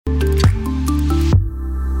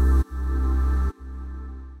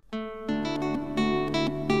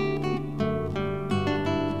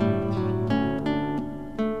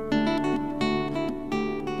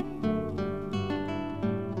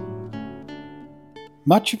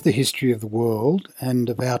Much of the history of the world, and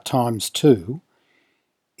of our times too,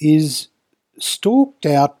 is stalked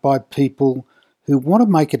out by people who want to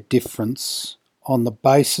make a difference on the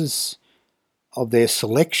basis of their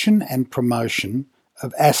selection and promotion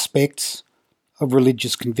of aspects of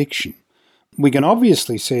religious conviction. We can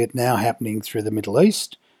obviously see it now happening through the Middle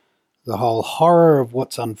East, the whole horror of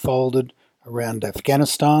what's unfolded around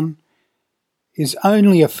Afghanistan is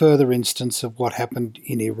only a further instance of what happened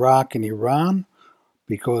in Iraq and Iran,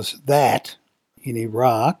 because that, in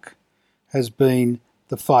Iraq, has been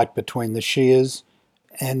the fight between the Shias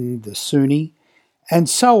and the Sunni, and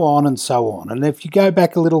so on and so on. And if you go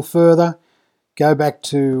back a little further, go back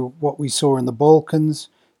to what we saw in the Balkans,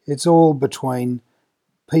 it's all between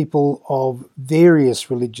people of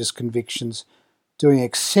various religious convictions doing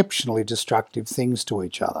exceptionally destructive things to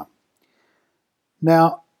each other.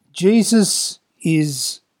 Now, Jesus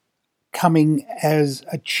is coming as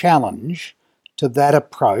a challenge to that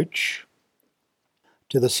approach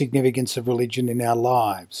to the significance of religion in our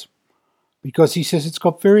lives, because he says it's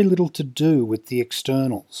got very little to do with the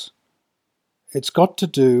externals. It's got to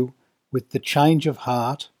do with the change of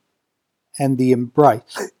heart and the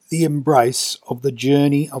embrace of the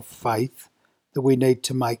journey of faith that we need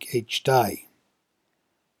to make each day.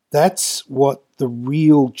 That's what the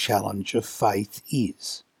real challenge of faith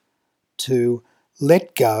is, to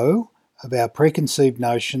let go of our preconceived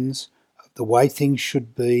notions of the way things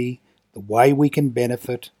should be, the way we can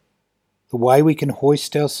benefit, the way we can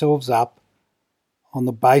hoist ourselves up on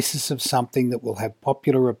the basis of something that will have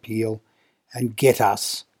popular appeal and get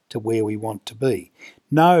us to where we want to be.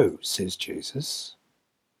 No, says Jesus,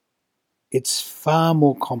 it's far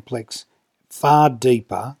more complex, far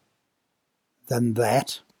deeper than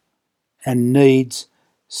that, and needs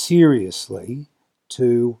seriously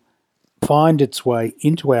to find its way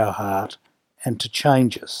into our heart and to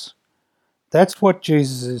change us. That's what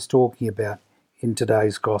Jesus is talking about in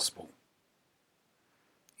today's gospel.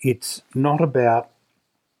 It's not about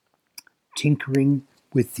tinkering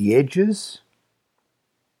with the edges.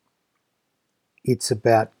 It's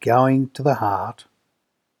about going to the heart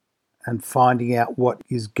and finding out what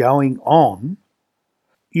is going on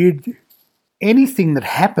in anything that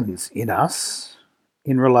happens in us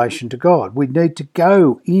in relation to God. We need to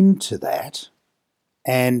go into that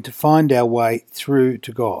and to find our way through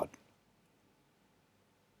to God.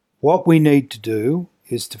 What we need to do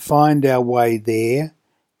is to find our way there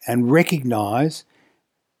and recognise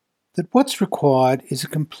that what's required is a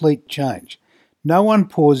complete change. No one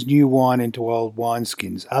pours new wine into old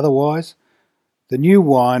wineskins, otherwise the new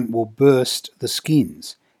wine will burst the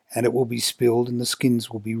skins and it will be spilled and the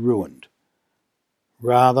skins will be ruined.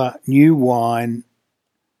 Rather, new wine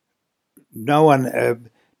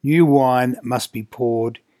must be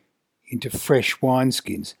poured into fresh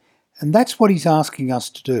wineskins. And that's what he's asking us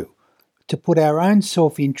to do, to put our own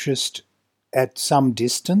self-interest at some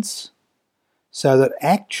distance so that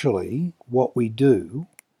actually what we do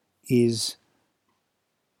is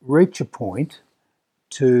reach a point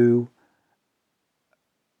to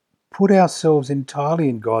put ourselves entirely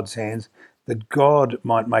in God's hands, that God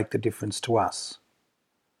might make the difference to us.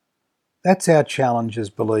 That's our challenge as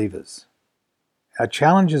believers. Our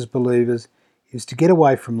challenge as believers is to get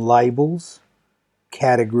away from labels,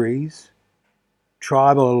 categories,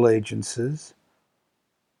 tribal allegiances,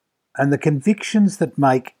 and the convictions that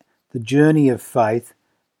make the journey of faith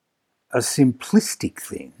a simplistic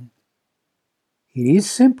thing. It is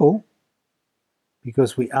simple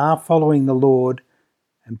because we are following the Lord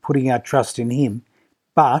and putting our trust in Him,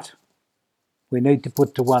 but we need to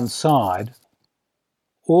put to one side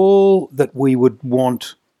all that we would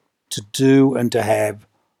want to do and to have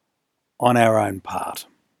on our own part.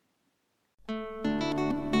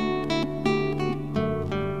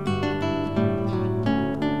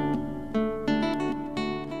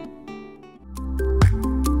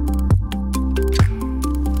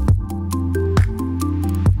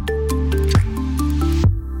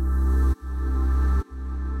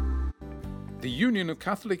 The Union of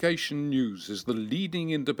Catholic Asian News is the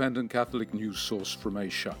leading independent Catholic news source from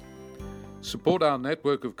Asia. Support our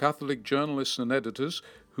network of Catholic journalists and editors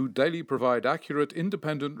who daily provide accurate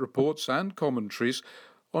independent reports and commentaries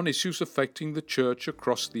on issues affecting the Church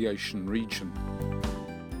across the Asian region.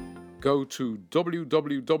 Go to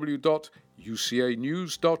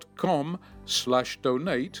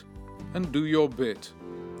www.ucanews.com/donate and do your bit.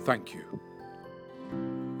 Thank you.